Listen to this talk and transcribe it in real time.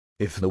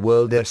If the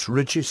world's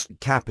richest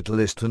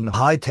capitalist and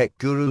high-tech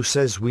guru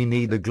says we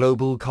need a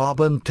global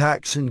carbon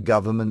tax and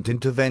government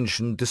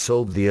intervention to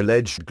solve the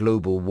alleged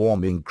global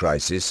warming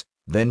crisis,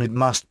 then it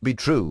must be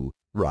true,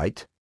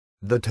 right?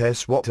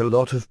 That's what a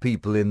lot of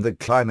people in the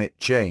climate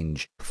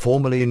change,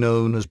 formerly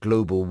known as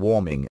global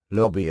warming,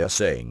 lobby are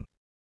saying.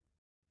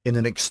 In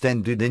an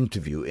extended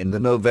interview in the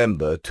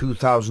November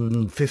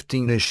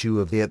 2015 issue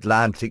of The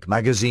Atlantic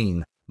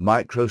magazine,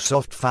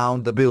 Microsoft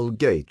founder Bill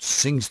Gates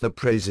sings the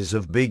praises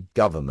of big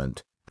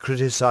government,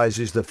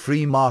 criticizes the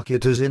free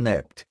market as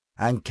inept,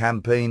 and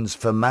campaigns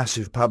for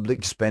massive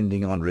public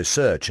spending on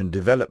research and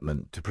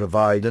development to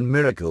provide a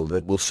miracle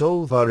that will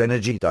solve our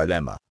energy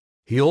dilemma.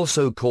 He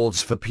also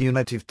calls for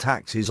punitive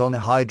taxes on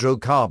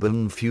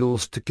hydrocarbon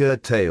fuels to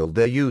curtail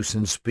their use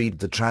and speed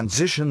the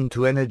transition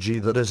to energy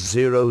that has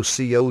zero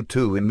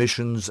CO2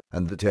 emissions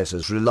and that is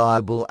as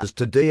reliable as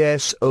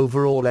today's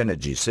overall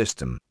energy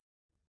system.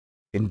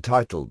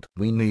 Entitled,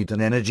 "We Need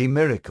an Energy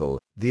Miracle,"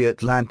 The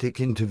Atlantic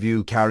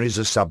interview carries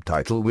a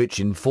subtitle which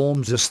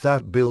informs us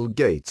that Bill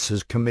Gates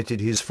has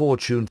committed his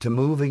fortune to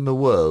moving the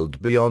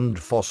world beyond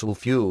fossil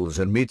fuels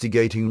and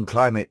mitigating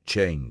climate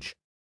change.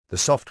 The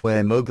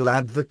software mogul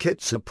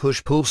advocates a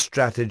push-pull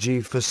strategy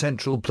for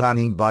central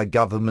planning by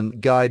government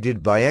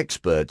guided by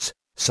experts,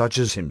 such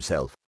as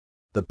himself.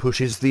 The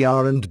push is the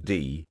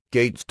R&D,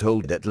 Gates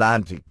told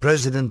Atlantic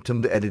president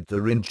and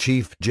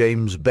editor-in-chief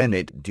James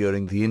Bennett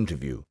during the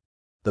interview.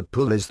 The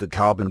pull is the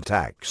carbon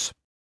tax.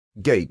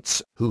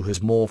 Gates, who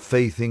has more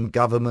faith in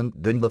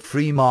government than the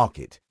free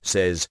market,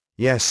 says,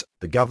 yes,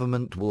 the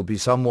government will be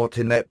somewhat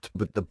inept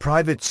but the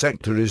private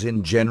sector is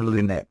in general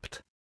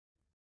inept.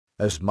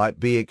 As might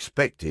be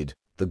expected,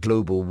 the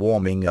global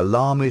warming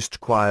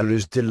alarmist choir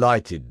is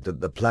delighted that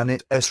the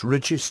planet's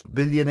richest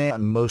billionaire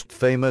and most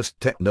famous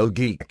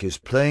techno-geek is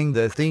playing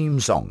their theme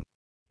song.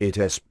 It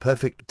has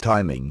perfect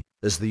timing,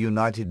 as the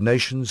United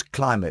Nations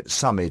Climate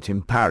Summit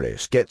in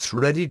Paris gets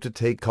ready to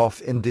take off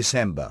in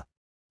December.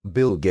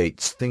 Bill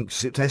Gates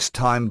thinks it's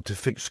time to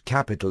fix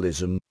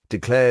capitalism,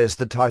 declares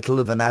the title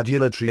of an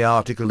adulatory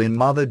article in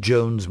Mother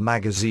Jones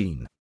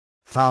magazine.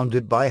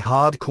 Founded by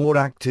hardcore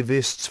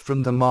activists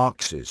from the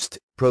Marxist,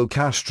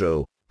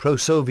 pro-Castro,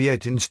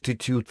 pro-Soviet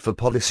Institute for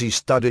Policy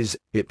Studies,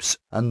 IPS,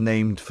 and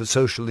named for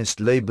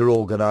socialist labor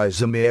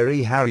organizer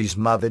Mary Harris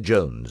Mother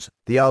Jones,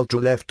 the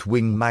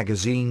ultra-left-wing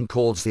magazine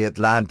calls The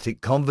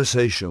Atlantic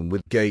conversation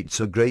with Gates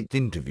a great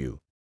interview.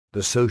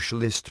 The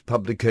socialist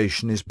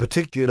publication is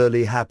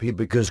particularly happy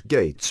because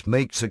Gates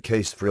makes a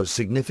case for a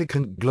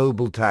significant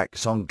global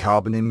tax on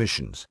carbon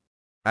emissions.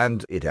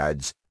 And it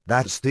adds,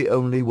 that's the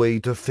only way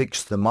to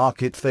fix the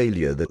market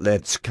failure that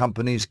lets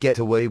companies get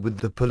away with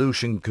the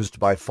pollution caused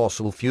by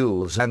fossil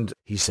fuels and,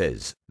 he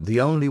says, the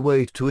only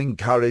way to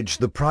encourage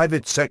the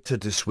private sector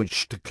to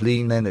switch to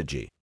clean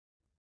energy.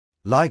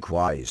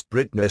 Likewise,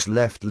 Britain's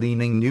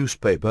left-leaning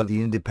newspaper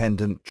The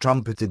Independent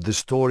trumpeted the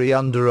story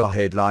under a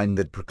headline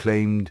that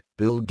proclaimed,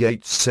 Bill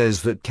Gates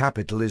says that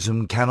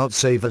capitalism cannot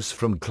save us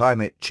from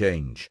climate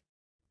change.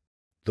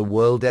 The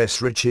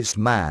world's richest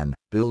man,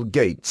 Bill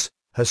Gates,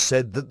 has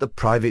said that the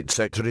private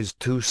sector is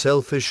too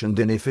selfish and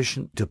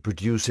inefficient to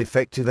produce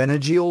effective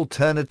energy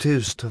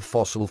alternatives to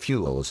fossil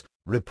fuels,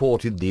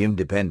 reported The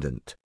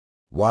Independent.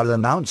 While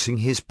announcing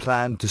his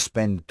plan to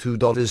spend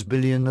 $2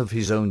 billion of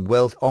his own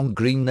wealth on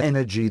green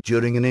energy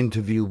during an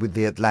interview with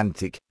The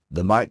Atlantic,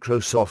 the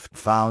Microsoft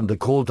founder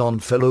called on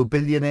fellow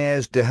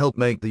billionaires to help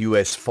make the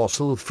US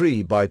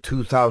fossil-free by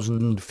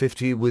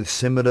 2050 with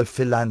similar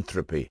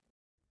philanthropy.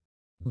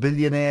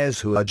 Billionaires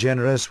who are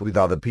generous with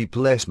other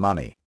people's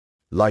money.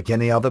 Like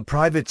any other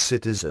private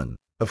citizen,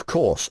 of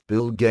course,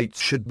 Bill Gates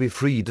should be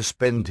free to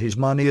spend his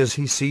money as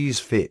he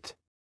sees fit.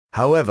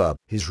 However,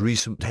 his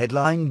recent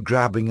headline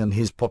grabbing and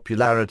his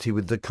popularity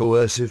with the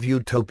coercive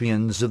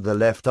utopians of the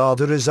left are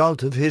the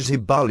result of his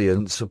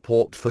ebullient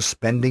support for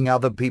spending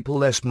other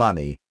people's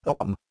money,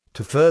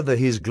 to further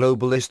his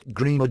globalist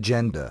green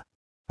agenda.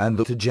 And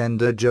that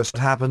agenda just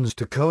happens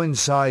to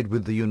coincide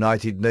with the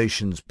United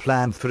Nations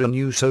plan for a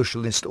new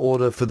socialist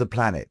order for the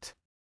planet.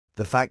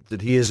 The fact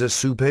that he is a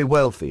super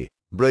wealthy,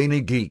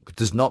 brainy geek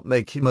does not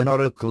make him an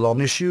oracle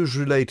on issues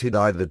related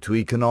either to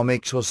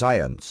economics or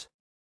science.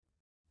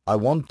 I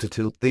want to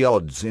tilt the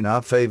odds in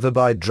our favor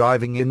by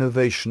driving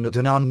innovation at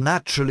an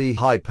unnaturally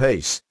high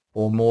pace,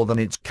 or more than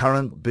its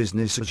current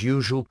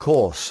business-as-usual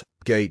course,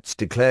 Gates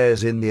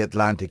declares in the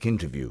Atlantic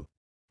interview.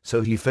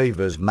 So he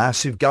favors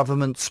massive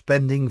government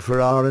spending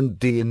for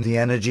R&D in the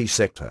energy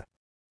sector.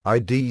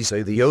 I'd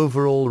say the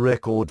overall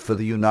record for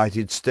the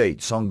United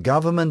States on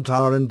government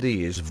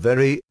R&D is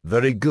very,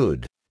 very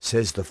good,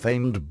 says the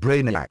famed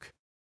brainiac.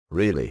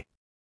 Really?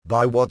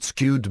 By what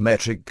skewed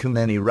metric can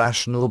any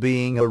rational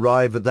being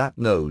arrive at that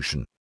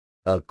notion?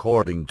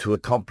 According to a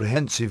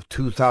comprehensive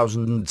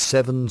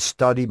 2007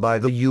 study by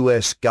the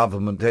U.S.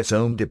 government's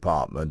own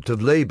Department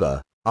of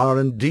Labor,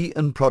 R&D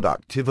and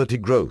productivity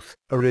growth,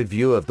 a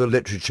review of the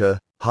literature,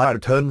 high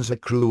returns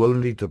accrue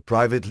only to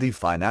privately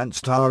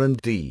financed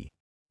R&D.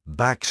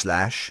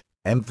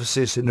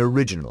 Emphasis in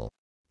original.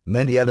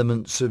 Many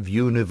elements of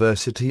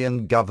university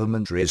and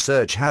government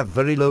research have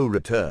very low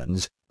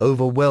returns,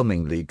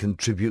 overwhelmingly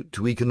contribute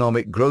to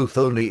economic growth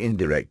only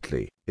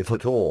indirectly, if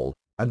at all,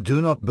 and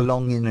do not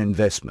belong in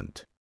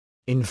investment.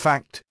 In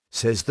fact,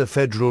 says the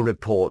federal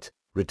report,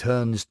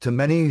 returns to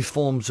many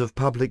forms of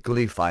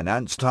publicly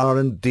financed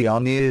R&D are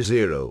near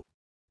zero.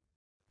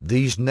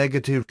 These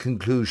negative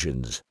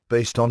conclusions,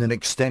 based on an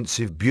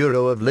extensive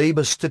Bureau of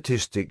Labor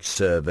Statistics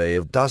survey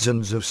of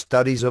dozens of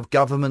studies of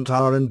government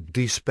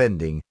R&D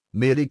spending,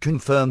 merely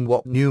confirm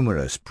what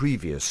numerous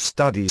previous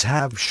studies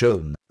have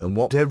shown, and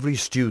what every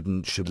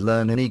student should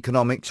learn in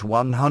Economics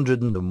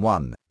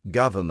 101,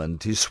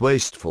 government is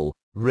wasteful,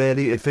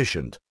 rarely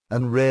efficient,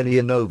 and rarely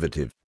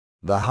innovative.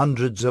 The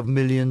hundreds of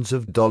millions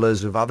of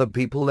dollars of other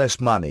people less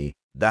money,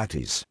 that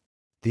is,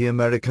 the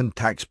American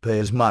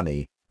taxpayers'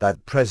 money,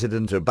 that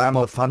President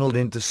Obama funneled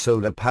into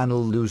solar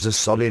panel loser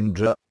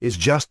Solyndra, is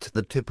just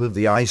the tip of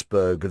the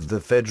iceberg of the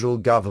federal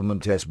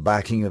government's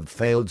backing of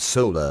failed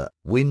solar,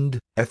 wind,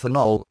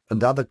 ethanol,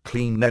 and other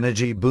clean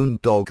energy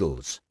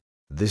boondoggles.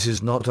 This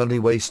is not only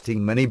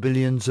wasting many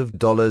billions of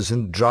dollars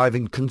and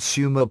driving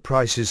consumer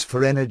prices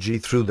for energy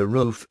through the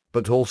roof,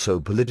 but also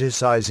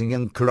politicizing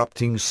and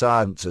corrupting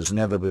science as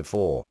never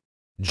before.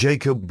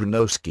 Jacob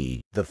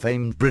Bronowski, the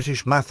famed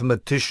British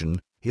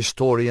mathematician,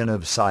 historian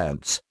of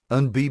science,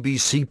 and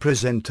BBC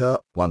presenter,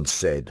 once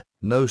said,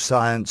 "No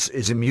science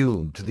is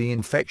immune to the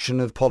infection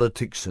of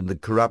politics and the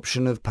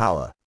corruption of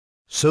power."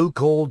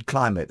 So-called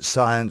climate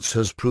science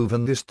has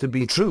proven this to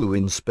be true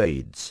in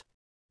spades.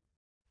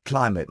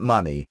 Climate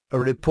Money, a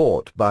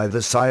report by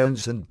the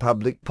Science and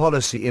Public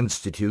Policy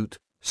Institute,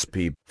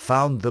 SPIP,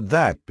 found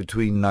that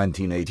between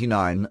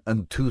 1989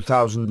 and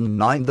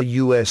 2009 the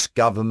U.S.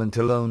 government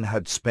alone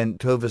had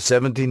spent over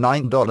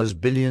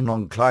 $79 billion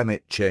on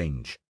climate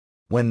change.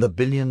 When the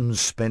billions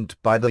spent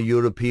by the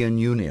European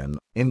Union,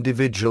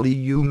 individual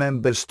EU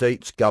member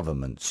states'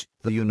 governments,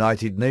 the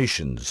United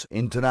Nations,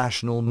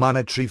 International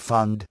Monetary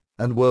Fund,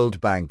 and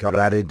World Bank are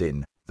added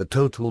in, the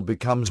total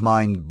becomes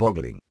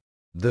mind-boggling.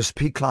 The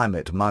SPI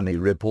Climate Money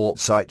report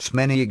cites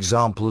many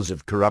examples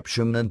of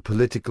corruption and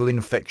political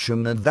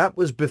infection, and that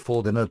was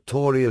before the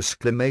notorious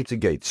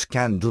Climategate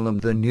scandal and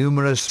the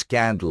numerous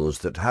scandals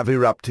that have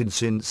erupted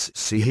since.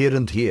 See here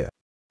and here.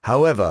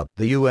 However,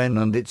 the UN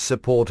and its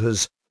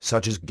supporters,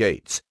 such as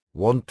Gates,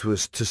 want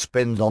us to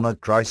spend on a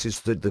crisis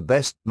that the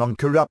best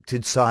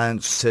non-corrupted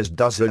science says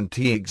doesn't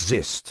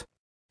exist.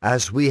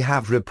 As we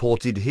have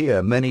reported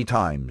here many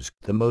times,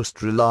 the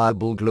most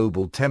reliable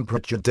global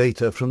temperature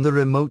data from the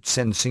Remote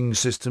Sensing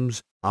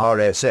Systems,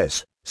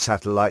 RSS,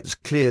 satellites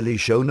clearly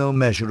show no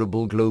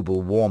measurable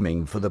global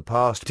warming for the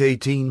past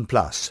 18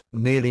 plus,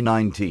 nearly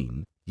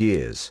 19,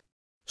 years.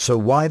 So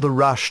why the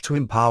rush to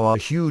empower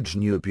huge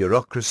new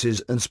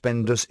bureaucracies and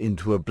spend us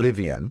into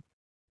oblivion?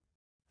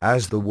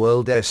 As the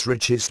world's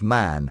richest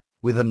man,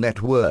 with a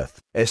net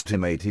worth,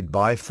 estimated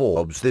by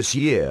Forbes this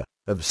year,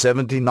 of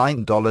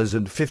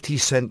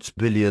 $79.50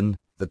 billion,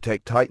 the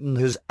tech titan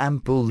has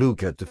ample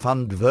lucre to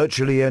fund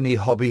virtually any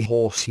hobby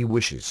horse he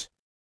wishes.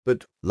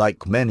 But,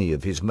 like many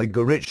of his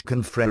mega-rich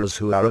confreres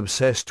who are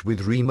obsessed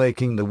with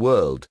remaking the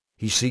world,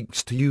 he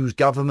seeks to use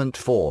government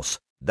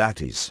force,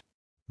 that is,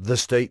 the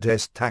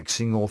state's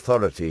taxing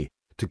authority,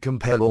 to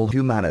compel all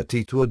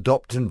humanity to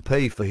adopt and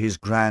pay for his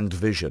grand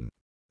vision.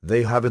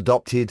 They have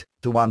adopted,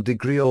 to one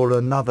degree or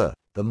another,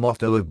 the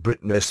motto of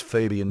Britain's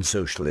Fabian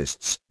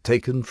socialists,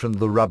 taken from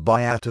the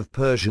Rubaiyat of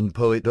Persian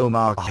poet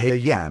Omar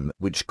Khayyam,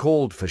 which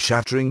called for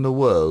shattering the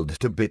world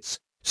to bits,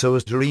 so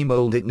as to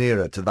remold it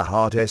nearer to the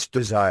heart's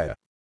desire.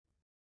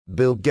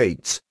 Bill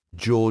Gates,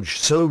 George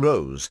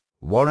Soros,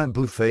 Warren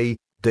Buffett,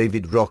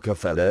 David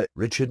Rockefeller,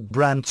 Richard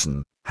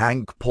Branson,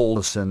 Hank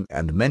Paulson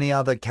and many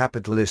other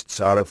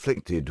capitalists are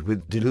afflicted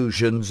with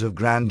delusions of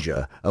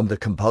grandeur and the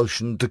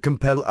compulsion to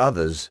compel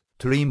others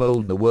to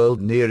remold the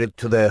world nearer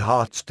to their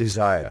heart's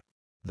desire.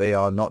 They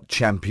are not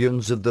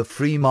champions of the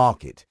free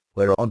market,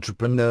 where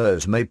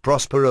entrepreneurs may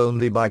prosper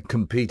only by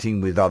competing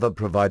with other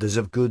providers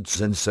of goods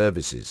and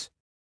services.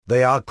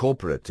 They are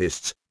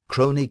corporatists,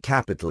 crony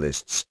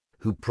capitalists,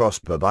 who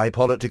prosper by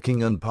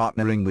politicking and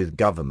partnering with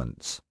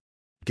governments.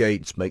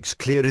 Gates makes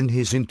clear in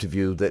his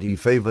interview that he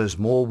favors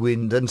more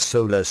wind and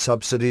solar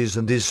subsidies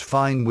and is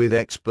fine with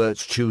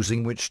experts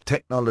choosing which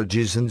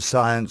technologies and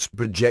science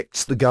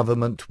projects the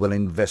government will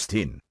invest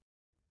in.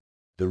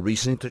 The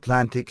recent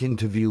Atlantic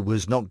interview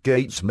was not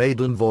Gates'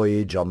 maiden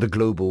voyage on the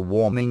global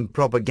warming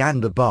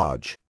propaganda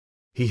barge.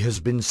 He has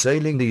been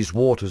sailing these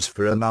waters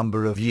for a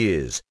number of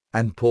years,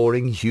 and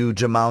pouring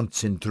huge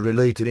amounts into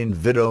related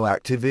enviro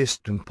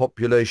activist and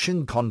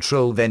population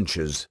control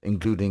ventures,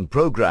 including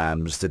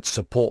programs that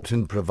support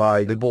and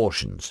provide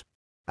abortions.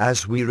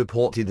 As we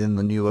reported in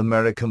the New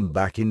American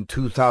back in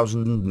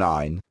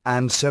 2009,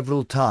 and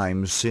several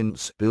times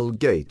since, Bill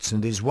Gates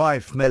and his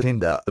wife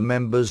Melinda are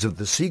members of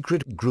the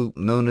secret group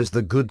known as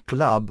the Good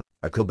Club,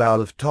 a cabal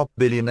of top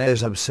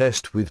billionaires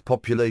obsessed with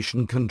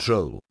population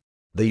control.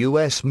 The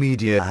US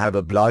media have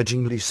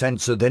obligingly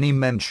censored any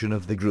mention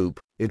of the group.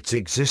 Its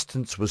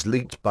existence was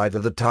leaked by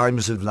the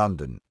Times of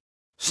London.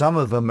 Some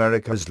of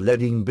America's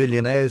leading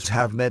billionaires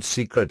have met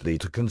secretly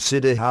to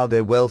consider how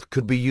their wealth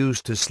could be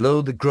used to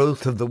slow the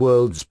growth of the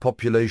world's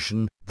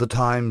population. The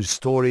Times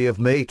story of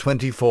May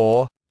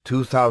 24,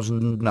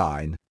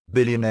 2009,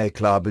 Billionaire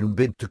Club in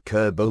bid to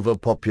curb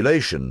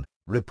overpopulation,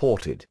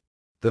 reported.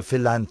 The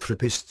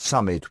Philanthropist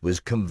Summit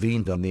was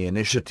convened on the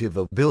initiative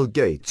of Bill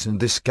Gates and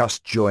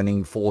discussed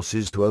joining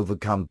forces to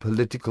overcome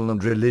political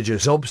and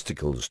religious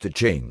obstacles to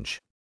change.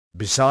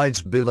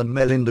 Besides Bill and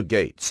Melinda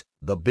Gates,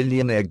 the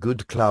Billionaire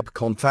Good Club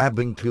confab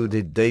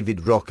included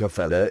David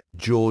Rockefeller,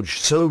 George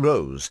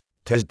Soros,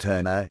 Ted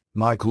Turner,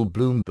 Michael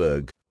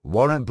Bloomberg,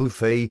 Warren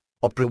Buffett,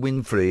 Oprah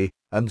Winfrey,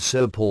 and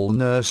Sir Paul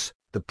Nurse,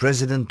 the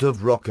president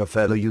of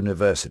Rockefeller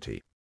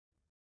University.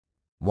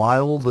 Why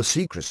all the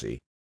secrecy?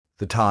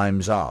 The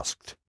Times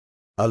asked.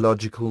 A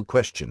logical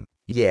question,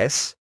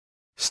 yes?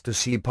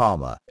 Stacey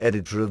Palmer,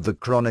 editor of the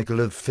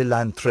Chronicle of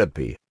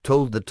Philanthropy,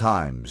 told the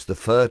Times the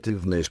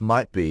furtiveness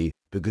might be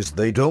because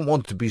they don't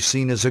want to be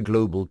seen as a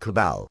global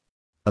cabal.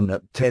 An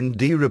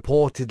attendee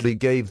reportedly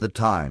gave the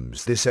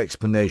Times this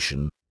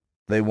explanation.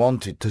 They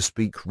wanted to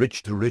speak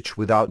rich to rich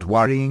without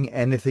worrying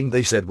anything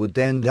they said would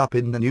end up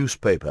in the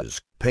newspapers,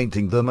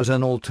 painting them as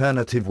an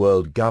alternative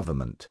world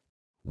government.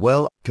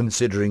 Well,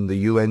 considering the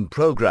UN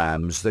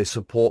programs they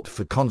support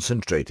for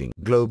concentrating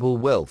global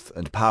wealth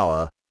and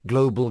power,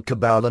 global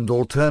cabal and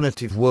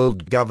alternative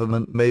world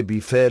government may be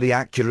fairly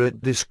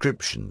accurate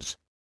descriptions.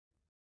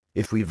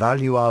 If we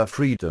value our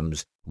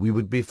freedoms, we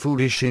would be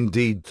foolish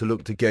indeed to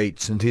look to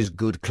Gates and his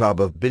good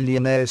club of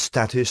billionaire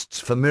statists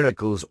for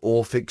miracles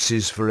or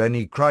fixes for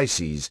any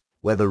crises,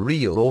 whether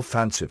real or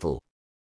fanciful.